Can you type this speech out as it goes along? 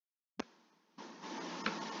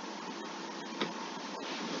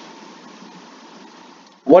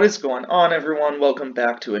What is going on, everyone? Welcome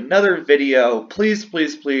back to another video. Please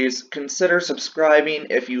consider subscribing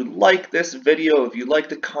if you like this video, if you like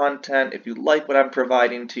the content, if you like what I'm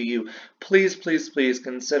providing to you. Please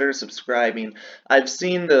consider subscribing. I've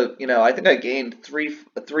seen I think I gained three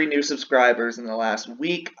new subscribers in the last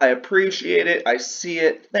week. I appreciate it. I see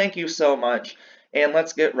it. Thank you so much. And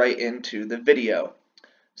let's get right into the video.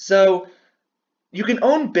 So, you can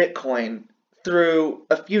own Bitcoin through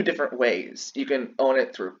a few different ways. You can own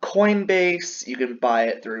it through Coinbase, you can buy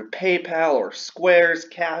it through PayPal or Square's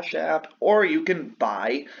Cash App, or you can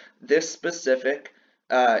buy this specific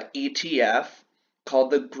ETF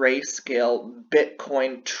called the Grayscale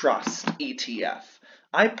Bitcoin Trust ETF.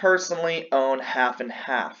 I personally own half and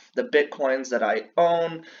half. The Bitcoins that I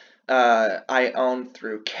own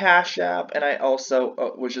through Cash App, and I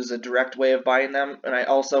also, which is a direct way of buying them, and I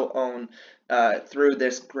also own through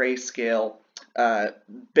this Grayscale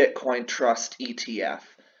Bitcoin Trust ETF.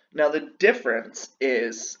 Now the difference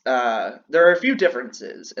is, there are a few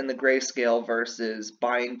differences in the Grayscale versus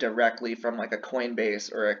buying directly from like a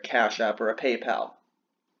Coinbase or a Cash App or a PayPal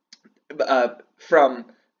from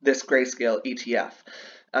this Grayscale ETF.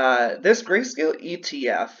 This Grayscale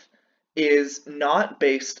ETF is not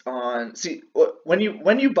based on, when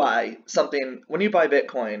you buy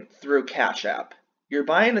Bitcoin through Cash App, you're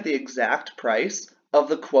buying at the exact price of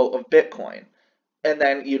the quote of Bitcoin. And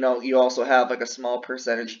then, you also have like a small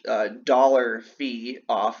percentage dollar fee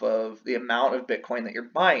off of the amount of Bitcoin that you're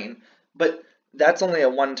buying, but that's only a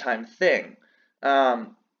one-time thing.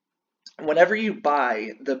 Whenever you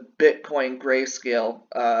buy the Bitcoin Grayscale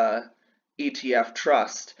ETF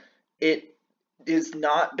Trust, it is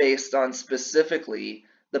not based on specifically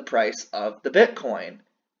the price of the Bitcoin.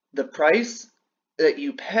 The price that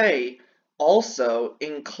you pay also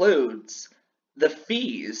includes the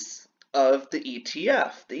fees of the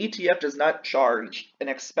ETF. The ETF does not charge an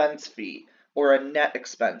expense fee or a net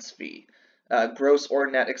expense fee, gross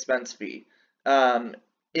or net expense fee.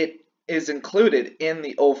 It is included in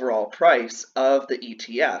the overall price of the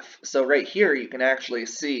ETF. So right here you can actually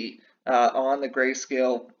see on the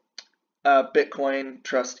Grayscale Bitcoin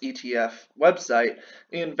Trust ETF website,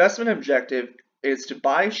 the investment objective is to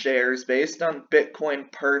buy shares based on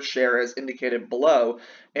Bitcoin per share as indicated below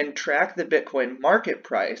and track the Bitcoin market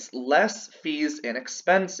price less fees and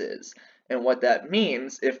expenses. And what that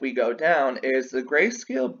means, if we go down, is the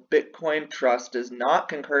Grayscale Bitcoin Trust does not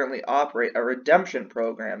concurrently operate a redemption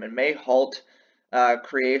program and may halt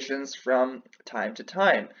creations from time to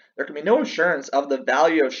time. There can be no assurance of the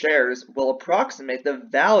value of shares will approximate the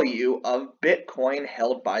value of Bitcoin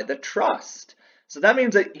held by the trust. So that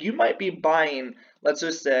means that you might be buying, let's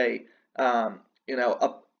just say,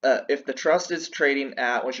 if the trust is trading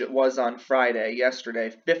at, which it was on Friday,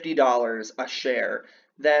 yesterday, $50 a share,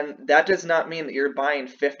 then that does not mean that you're buying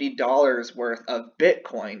 $50 worth of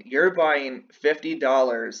Bitcoin. You're buying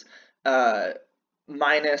 $50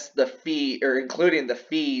 minus the fee, or including the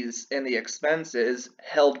fees and the expenses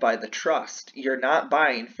held by the trust. You're not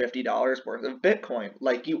buying $50 worth of Bitcoin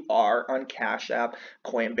like you are on Cash App,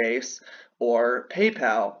 Coinbase, or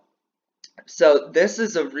PayPal. So this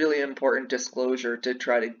is a really important disclosure to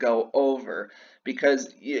try to go over,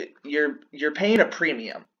 because you're paying a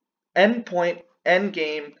premium. Endpoint,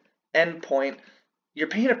 endgame, endpoint. You're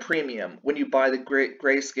paying a premium when you buy the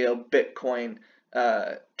Grayscale Bitcoin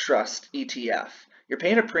Trust ETF. You're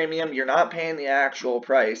paying a premium. You're not paying the actual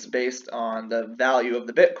price based on the value of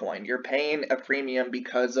the Bitcoin. You're paying a premium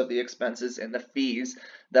because of the expenses and the fees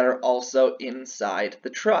that are also inside the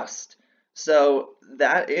trust. So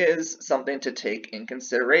that is something to take in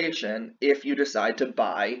consideration if you decide to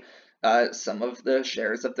buy some of the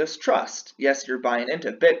shares of this trust. Yes, you're buying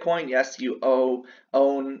into Bitcoin. Yes, you own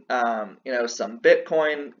some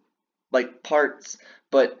Bitcoin like parts,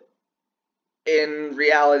 but in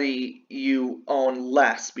reality, you own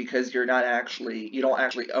less because you don't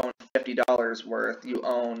actually own $50 worth. You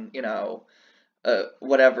own,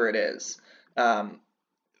 whatever it is,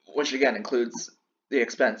 which again includes the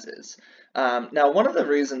expenses. Now, one of the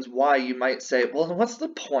reasons why you might say, well, what's the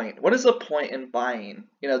point? What is the point in buying,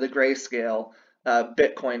 the Grayscale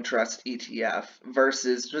Bitcoin Trust ETF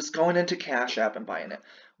versus just going into Cash App and buying it?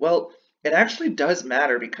 Well, it actually does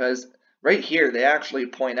matter, because right here they actually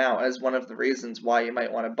point out as one of the reasons why you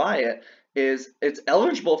might want to buy it is it's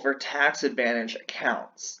eligible for tax advantage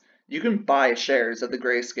accounts. You can buy shares of the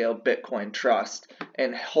Grayscale Bitcoin Trust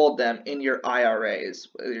and hold them in your IRAs,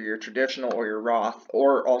 whether your traditional or your Roth,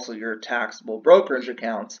 or also your taxable brokerage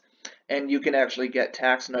accounts, and you can actually get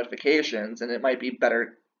tax notifications, and it might be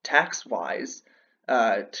better tax-wise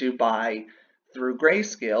to buy through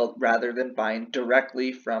Grayscale rather than buying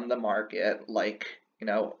directly from the market like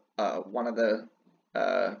one of the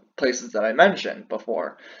places that I mentioned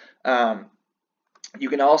before. You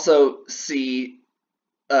can also see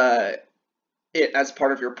it as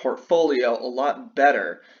part of your portfolio a lot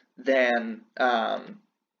better than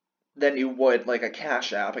you would like a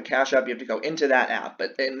Cash App. A Cash App, you have to go into that app,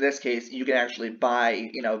 but in this case, you can actually buy,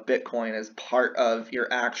 Bitcoin as part of your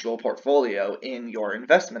actual portfolio in your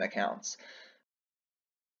investment accounts.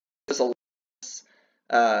 It's a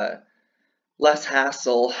less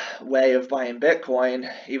hassle way of buying Bitcoin,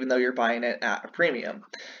 even though you're buying it at a premium.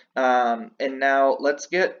 And now let's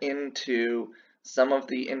get into some of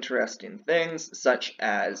the interesting things, such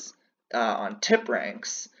as on tip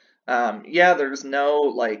ranks. Yeah, there's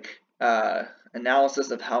no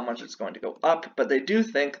analysis of how much it's going to go up, but they do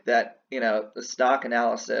think that the stock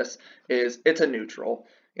analysis it's a neutral.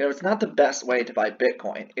 It's not the best way to buy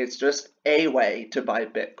Bitcoin. It's just a way to buy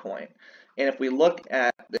Bitcoin. And if we look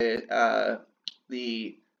at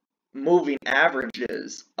the moving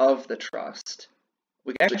averages of the trust,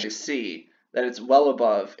 we can actually see that it's well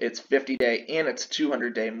above its 50-day and its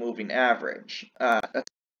 200-day moving average. That's a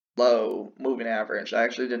low moving average. I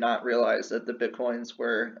actually did not realize that the Bitcoins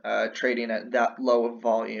were trading at that low of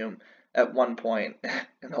volume at one point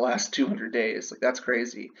in the last 200 days. Like, that's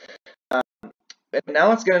crazy. And now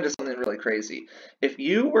let's get into something really crazy. If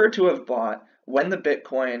you were to have bought when the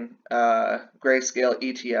Bitcoin Grayscale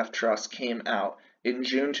ETF trust came out in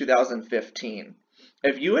June 2015,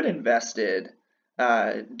 if you had invested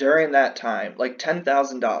during that time like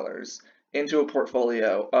 $10,000 into a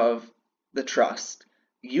portfolio of the trust,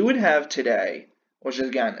 you would have today, which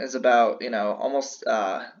again is about almost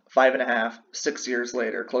 5.5, 6 years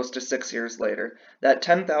later, close to 6 years later, that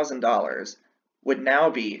 $10,000 would now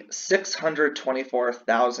be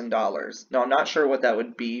 $624,000. Now, I'm not sure what that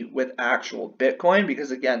would be with actual Bitcoin, because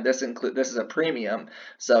again, this is a premium,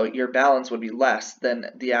 so your balance would be less than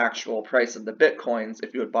the actual price of the Bitcoins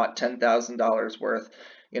if you had bought $10,000 worth,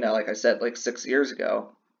 like I said, like 6 years ago.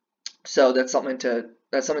 So that's something to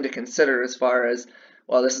consider as far as,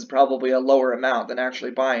 well, this is probably a lower amount than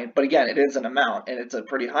actually buying. But again, it is an amount, and it's a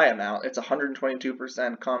pretty high amount. It's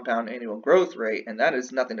 122% compound annual growth rate, and that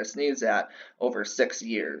is nothing to sneeze at over 6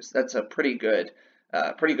 years. That's a pretty good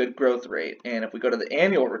growth rate. And if we go to the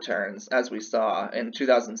annual returns, as we saw in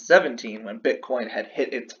 2017 when Bitcoin had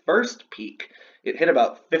hit its first peak, it hit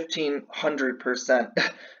about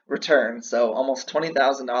 1,500% return. So almost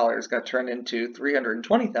 $20,000 got turned into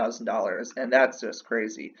 $320,000, and that's just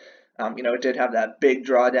crazy. It did have that big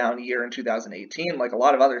drawdown year in 2018, like a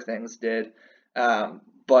lot of other things did.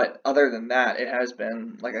 But other than that, it has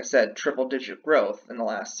been, like I said, triple-digit growth in the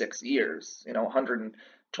last 6 years.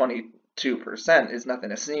 122% is nothing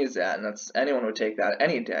to sneeze at, and anyone would take that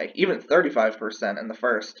any day. Even 35% in the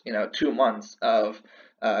first, 2 months of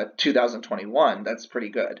 2021. That's pretty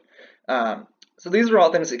good. So these are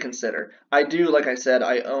all things to consider. I do, like I said,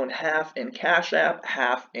 I own half in Cash App,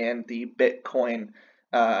 half in the Bitcoin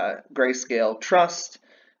Grayscale trust,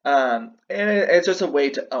 and it's just a way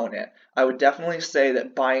to own it. I would definitely say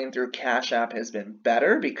that buying through Cash App has been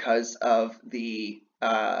better because of the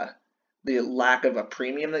lack of a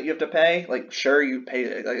premium that you have to pay. Like, sure, you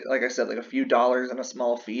pay, like I said, like a few dollars and a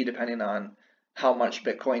small fee depending on how much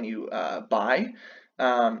Bitcoin you buy,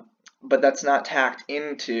 but that's not tacked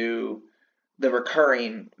into the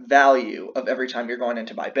recurring value of every time you're going in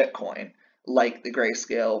to buy Bitcoin, like the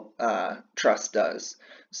Grayscale trust does.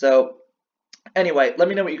 So anyway, let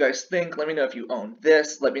me know what you guys think. Let me know if you own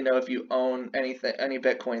this. Let me know if you own any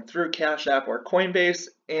Bitcoin through Cash App or Coinbase.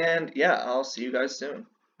 And yeah, I'll see you guys soon.